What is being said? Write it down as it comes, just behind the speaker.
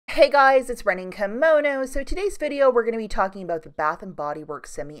Hey guys, it's running Kimono. So today's video, we're going to be talking about the Bath & Body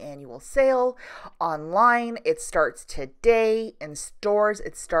Works semi-annual sale online. It starts today. In stores,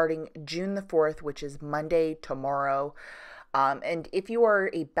 it's starting June the 4th, which is Monday, tomorrow. And if you are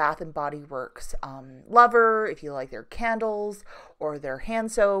a Bath & Body Works lover, if you like their candles or their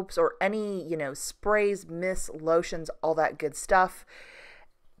hand soaps or any, sprays, mists, lotions, all that good stuff,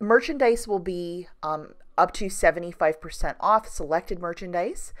 merchandise will be up to 75% off selected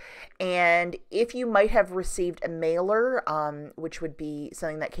merchandise. And if you might have received a mailer, which would be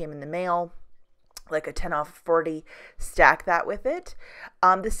something that came in the mail, like a 10 off 40, stack that with it.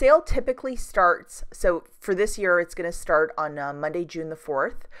 The sale typically starts, so for this year, it's going to start on Monday, June the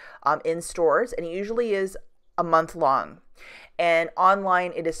 4th in stores, and it usually is a month long. And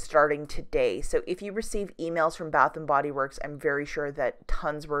online, it is starting today. So if you receive emails from Bath & Body Works, I'm very sure that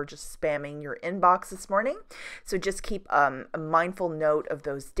tons were just spamming your inbox this morning. So just keep a mindful note of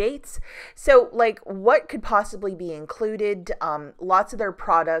those dates. So what could possibly be included? Lots of their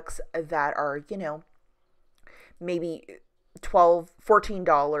products that are, maybe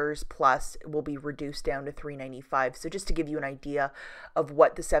 $14 plus will be reduced down to $3.95. So just to give you an idea of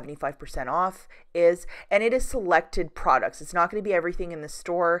what the 75% off is, and it is selected products. It's not going to be everything in the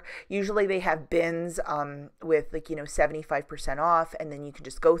store. Usually they have bins with 75% off, and then you can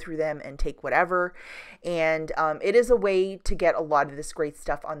just go through them and take whatever. And it is a way to get a lot of this great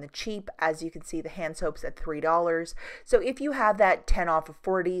stuff on the cheap. As you can see, the hand soaps at $3. So if you have that 10 off of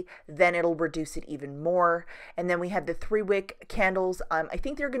 40, then it'll reduce it even more. And then we have the 3-wick candles. I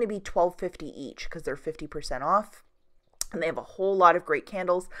think they're going to be $12.50 each because they're 50% off. And they have a whole lot of great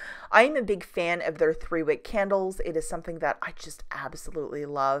candles. I am a big fan of their 3-wick candles. It is something that I just absolutely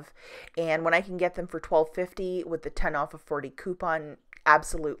love. And when I can get them for $12.50 with the 10 off of 40 coupon,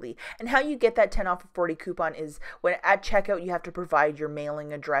 absolutely. And how you get that 10 off of 40 coupon is when at checkout, you have to provide your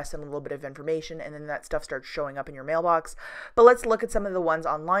mailing address and a little bit of information, and then that stuff starts showing up in your mailbox. But let's look at some of the ones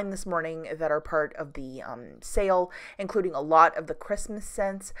online this morning that are part of the sale, including a lot of the Christmas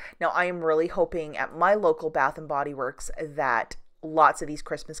scents. Now, I am really hoping at my local Bath & Body Works that lots of these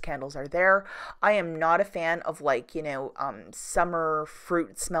Christmas candles are there. I am not a fan of summer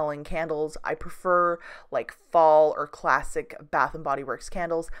fruit smelling candles. I prefer fall or classic Bath & Body Works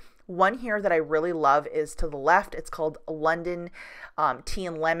candles. One here that I really love is to the left. It's called London Tea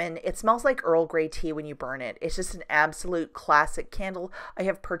and Lemon. It smells like Earl Grey tea when you burn it. It's just an absolute classic candle. I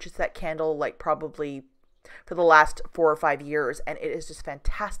have purchased that candle probably for the last 4 or 5 years, and it is just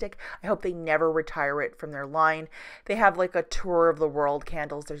fantastic. I hope they never retire it from their line. They have a tour of the world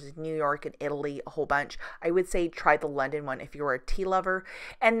candles. There's New York and Italy, a whole bunch. I would say try the London one if you're a tea lover.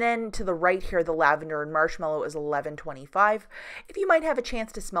 And then to the right here, the lavender and marshmallow is $11.25. If you might have a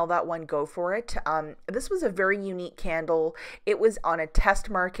chance to smell that one, go for it. This was a very unique candle. It was on a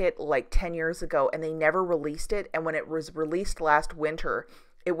test market 10 years ago, and they never released it. And when it was released last winter,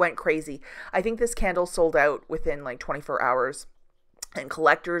 it went crazy. I think this candle sold out within 24 hours, and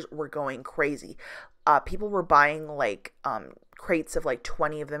collectors were going crazy. People were buying crates of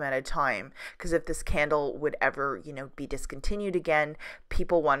 20 of them at a time, because if this candle would ever, be discontinued again,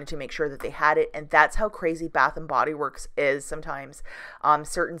 people wanted to make sure that they had it. And that's how crazy Bath & Body Works is sometimes.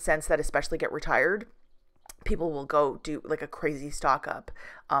 Certain scents that especially get retired, people will go do a crazy stock up.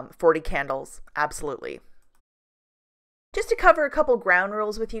 40 candles, absolutely. Just to cover a couple ground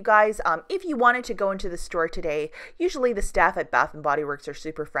rules with you guys, if you wanted to go into the store today, usually the staff at Bath & Body Works are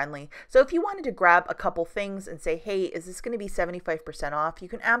super friendly. So if you wanted to grab a couple things and say, hey, is this going to be 75% off? You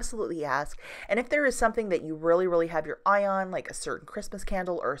can absolutely ask. And if there is something that you really, really have your eye on, like a certain Christmas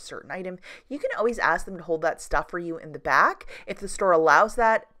candle or a certain item, you can always ask them to hold that stuff for you in the back. If the store allows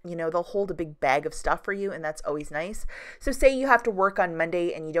that, they'll hold a big bag of stuff for you, and that's always nice. So say you have to work on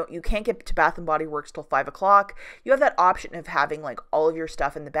Monday and you can't get to Bath & Body Works till 5 o'clock. You have that option of having all of your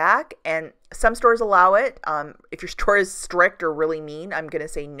stuff in the back, and some stores allow it. If your store is strict or really mean, I'm going to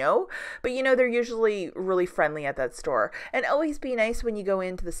say no, but they're usually really friendly at that store. And always be nice when you go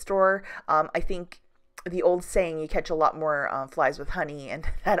into the store. I think the old saying, you catch a lot more flies with honey, and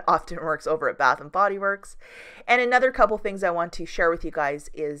that often works over at Bath & Body Works. And another couple things I want to share with you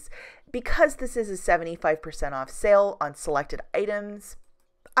guys is, because this is a 75% off sale on selected items,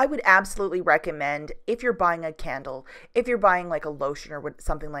 I would absolutely recommend, if you're buying a candle, if you're buying a lotion or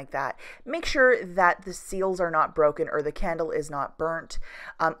something like that, make sure that the seals are not broken or the candle is not burnt.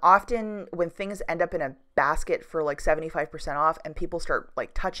 Often when things end up in a basket for 75% off and people start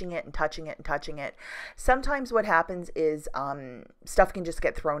touching it and touching it and touching it, sometimes what happens is stuff can just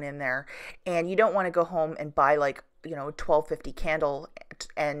get thrown in there, and you don't want to go home and buy a $12.50 candle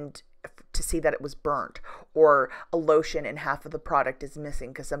and to see that it was burnt, or a lotion and half of the product is missing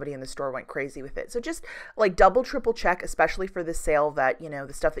because somebody in the store went crazy with it. So just like double, triple check, especially for the sale, that, you know,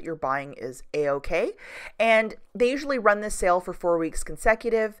 the stuff that you're buying is a-okay. And they usually run this sale for 4 weeks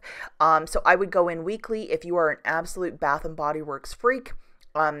consecutive. So I would go in weekly. If you are an absolute Bath and Body Works freak,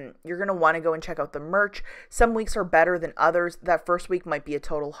 you're going to want to go and check out the merch. Some weeks are better than others. That first week might be a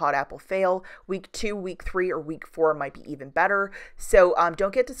total hot apple fail. Week 2, week 3, or week 4 might be even better. So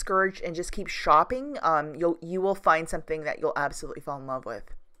don't get discouraged and just keep shopping. You will find something that you'll absolutely fall in love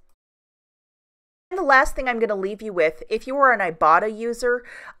with. And the last thing I'm going to leave you with, if you are an Ibotta user,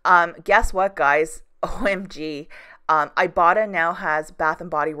 guess what, guys? OMG. Ibotta now has Bath and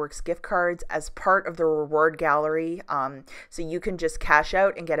Body Works gift cards as part of the reward gallery. So you can just cash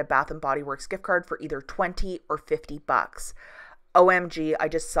out and get a Bath and Body Works gift card for either 20 or 50 bucks. OMG, I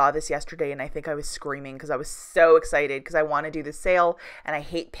just saw this yesterday and I think I was screaming because I was so excited because I want to do the sale and I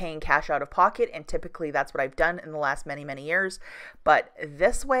hate paying cash out of pocket, and typically that's what I've done in the last many, many years. But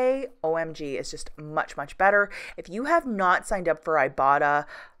this way, OMG, is just much, much better. If you have not signed up for Ibotta,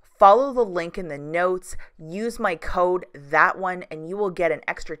 follow the link in the notes, use my code, that one, and you will get an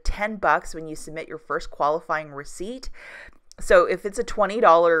extra 10 bucks when you submit your first qualifying receipt. So if it's a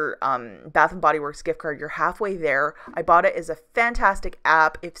 $20 Bath and Body Works gift card, you're halfway there. Ibotta is a fantastic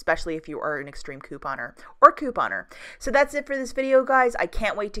app, especially if you are an extreme couponer or couponer. So that's it for this video, guys. I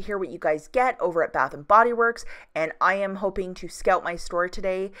can't wait to hear what you guys get over at Bath and Body Works, and I am hoping to scout my store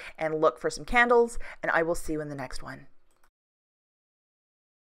today and look for some candles, and I will see you in the next one.